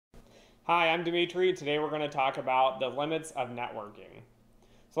Hi, I'm Dimitri. Today we're going to talk about the limits of networking.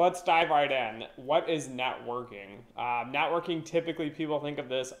 So let's dive right in. What is networking? Networking, typically people think of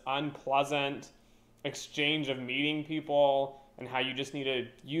this unpleasant exchange of meeting people and how you just need to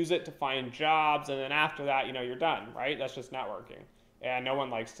use it to find jobs, and then after that, you're done, right? That's just networking, and no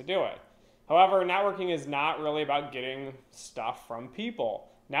one likes to do it. However, networking is not really about getting stuff from people.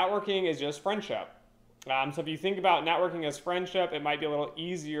 Networking is just friendship. So if you think about networking as friendship, it might be a little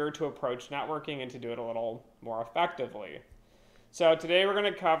easier to approach networking and to do it a little more effectively. So today we're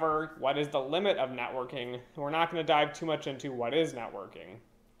going to cover what is the limit of networking. We're not going to dive too much into what is networking.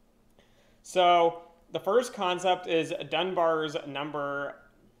 So the first concept is Dunbar's number,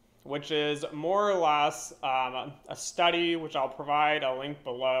 which is more or less a study, which I'll provide a link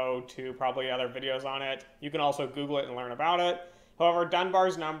below to probably other videos on it. You can also Google it and learn about it. However,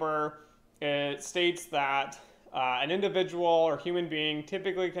 Dunbar's number, it states that an individual or human being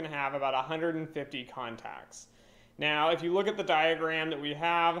typically can have about 150 contacts. Now, if you look at the diagram that we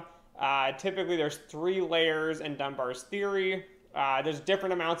have, typically there's 3 layers in Dunbar's theory. There's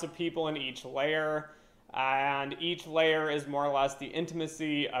different amounts of people in each layer, and each layer is more or less the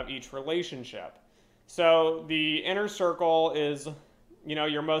intimacy of each relationship. So the inner circle is,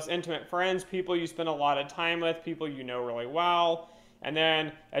 your most intimate friends, people you spend a lot of time with, people you know really well. And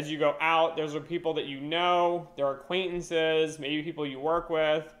then as you go out, those are people that you know, they're acquaintances, maybe people you work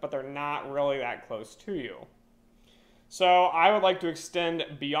with, but they're not really that close to you. So I would like to extend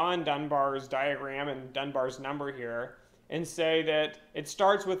beyond Dunbar's diagram and Dunbar's number here and say that it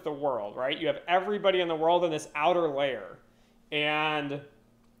starts with the world, right? You have everybody in the world in this outer layer. And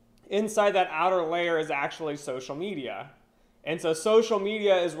inside that outer layer is actually social media. And so social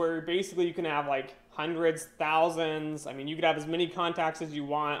media is where basically you can have like hundreds, thousands. I mean, you could have as many contacts as you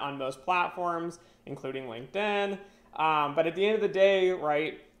want on most platforms, including LinkedIn. But at the end of the day,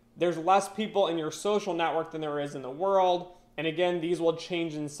 right, there's less people in your social network than there is in the world. And again, these will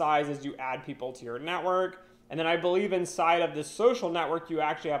change in size as you add people to your network. And then I believe inside of this social network, you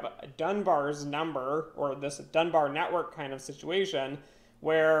actually have a Dunbar's number, or this Dunbar network kind of situation,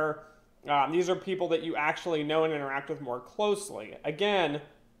 where these are people that you actually know and interact with more closely. Again,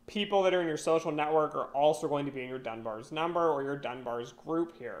 people that are in your social network are also going to be in your Dunbar's number or your Dunbar's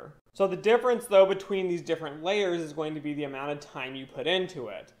group here. So the difference though between these different layers is going to be the amount of time you put into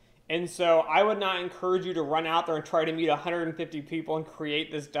it. And so I would not encourage you to run out there and try to meet 150 people and create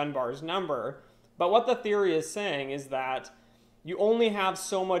this Dunbar's number. But what the theory is saying is that you only have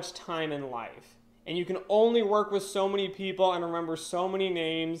so much time in life. And you can only work with so many people and remember so many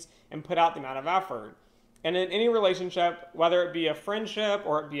names and put out the amount of effort. And in any relationship, whether it be a friendship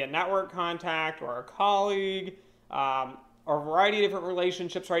or it be a network contact or a colleague, or a variety of different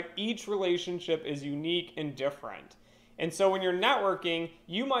relationships, right? Each relationship is unique and different. And so when you're networking,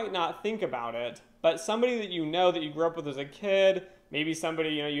 you might not think about it, but somebody that you know that you grew up with as a kid, maybe somebody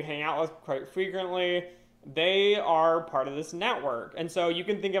you hang out with quite frequently, they are part of this network. And so you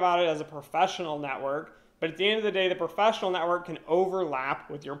can think about it as a professional network, but at the end of the day, the professional network can overlap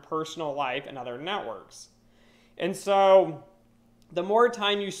with your personal life and other networks. And so the more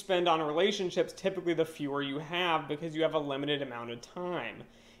time you spend on relationships, typically the fewer you have because you have a limited amount of time.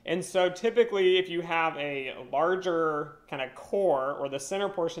 And so typically if you have a larger kind of core, or the center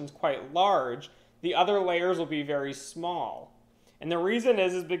portion is quite large, the other layers will be very small. And the reason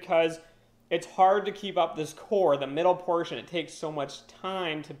is because it's hard to keep up this core, the middle portion. It takes so much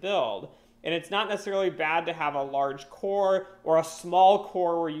time to build. And it's not necessarily bad to have a large core or a small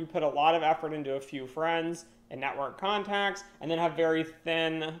core where you put a lot of effort into a few friends and network contacts, and then have very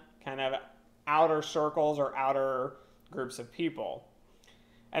thin kind of outer circles or outer groups of people.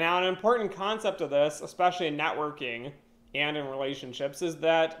 And now an important concept of this, especially in networking and in relationships, is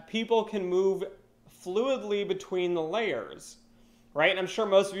that people can move fluidly between the layers, right? And I'm sure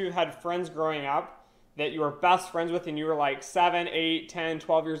most of you have had friends growing up that you were best friends with and you were like 7, 8, 10,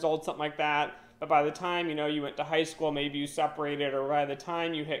 12 years old, something like that. But by the time, you went to high school, maybe you separated, or by the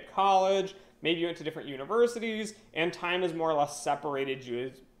time you hit college, maybe you went to different universities, and time has more or less separated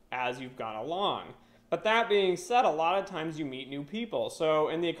you as you've gone along. But that being said, a lot of times you meet new people. So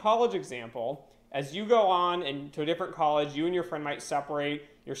in the college example, as you go on to a different college, you and your friend might separate.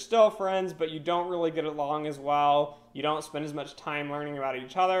 You're still friends, but you don't really get along as well. You don't spend as much time learning about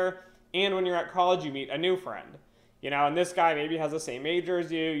each other. And when you're at college, you meet a new friend. And this guy maybe has the same major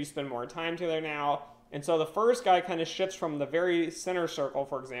as you. You spend more time together now. And so the first guy kind of shifts from the very center circle,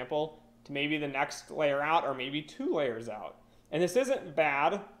 for example, to maybe the next layer out, or maybe 2 layers out. And this isn't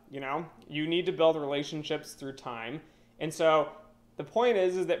bad, you need to build relationships through time. And so the point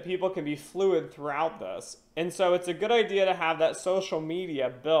is that people can be fluid throughout this. And so it's a good idea to have that social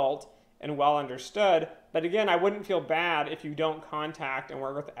media built and well understood. But again, I wouldn't feel bad if you don't contact and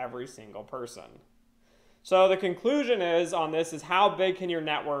work with every single person. So the conclusion is on this is, how big can your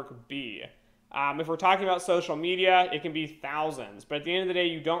network be? If we're talking about social media, it can be thousands. But at the end of the day,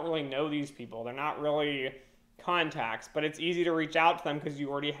 you don't really know these people. They're not really contacts, but it's easy to reach out to them because you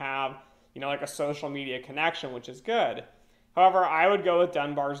already have, like a social media connection, which is good. However, I would go with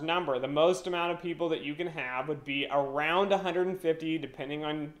Dunbar's number. The most amount of people that you can have would be around 150, depending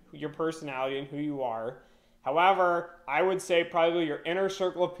on your personality and who you are. However, I would say probably your inner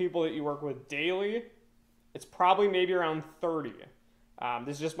circle of people that you work with daily, it's probably maybe around 30.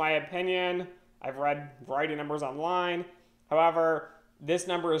 This is just my opinion. I've read a variety of numbers online. However, this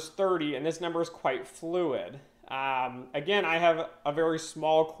number is 30, and this number is quite fluid. Again, I have a very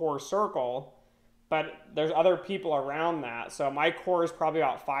small core circle, but there's other people around that. So my core is probably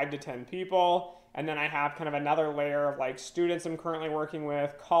about 5 to 10 people. And then I have kind of another layer of like students I'm currently working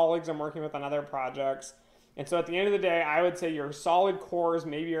with, colleagues I'm working with on other projects. And so at the end of the day, I would say your solid core is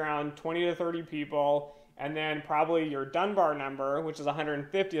maybe around 20 to 30 people. And then probably your Dunbar number, which is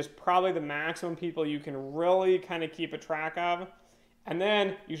 150, is probably the maximum people you can really kind of keep a track of. And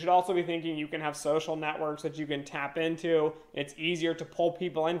then you should also be thinking you can have social networks that you can tap into. It's easier to pull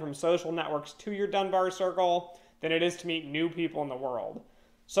people in from social networks to your Dunbar circle than it is to meet new people in the world.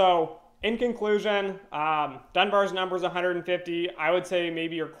 So in conclusion, Dunbar's number is 150. I would say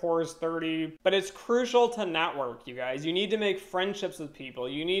maybe your core is 30, but it's crucial to network, you guys. You need to make friendships with people.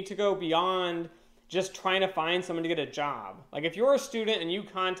 You need to go beyond just trying to find someone to get a job. Like if you're a student and you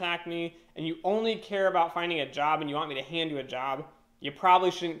contact me and you only care about finding a job and you want me to hand you a job, you probably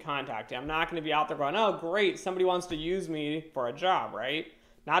shouldn't contact me. I'm not going to be out there going, oh great, somebody wants to use me for a job, right?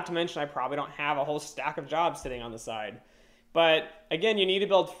 Not to mention I probably don't have a whole stack of jobs sitting on the side. But again, you need to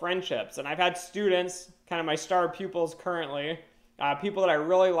build friendships. And I've had students, kind of my star pupils currently, people that I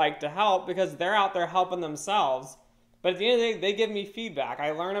really like to help because they're out there helping themselves. But at the end of the day, they give me feedback. I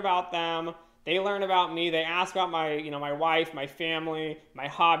learn about them. They learn about me. They ask about my, my wife, my family, my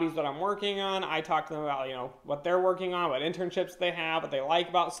hobbies, what I'm working on. I talk to them about, what they're working on, what internships they have, what they like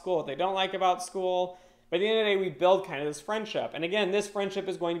about school, what they don't like about school. But at the end of the day, we build kind of this friendship. And again, this friendship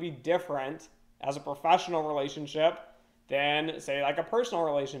is going to be different as a professional relationship than, say, like a personal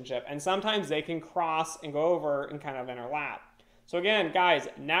relationship. And sometimes they can cross and go over and kind of interlap. So again, guys,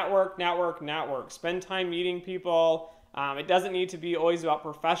 network, network, network. Spend time meeting people. It doesn't need to be always about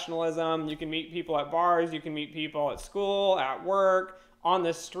professionalism. You can meet people at bars, you can meet people at school, at work, on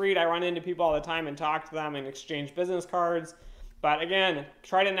the street. I run into people all the time and talk to them and exchange business cards. But again,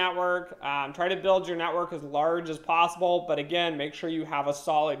 try to network, try to build your network as large as possible. But again, make sure you have a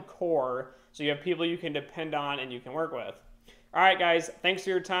solid core so you have people you can depend on and you can work with. All right, guys, thanks for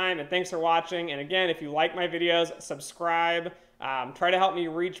your time and thanks for watching. And again, if you like my videos, subscribe. Try to help me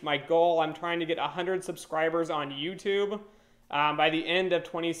reach my goal. I'm trying to get 100 subscribers on YouTube by the end of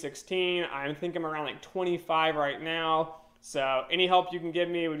 2016. I think I'm around like 25 right now. So any help you can give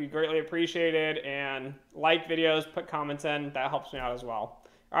me would be greatly appreciated. And like videos, put comments in. That helps me out as well.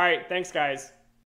 All right, thanks, guys.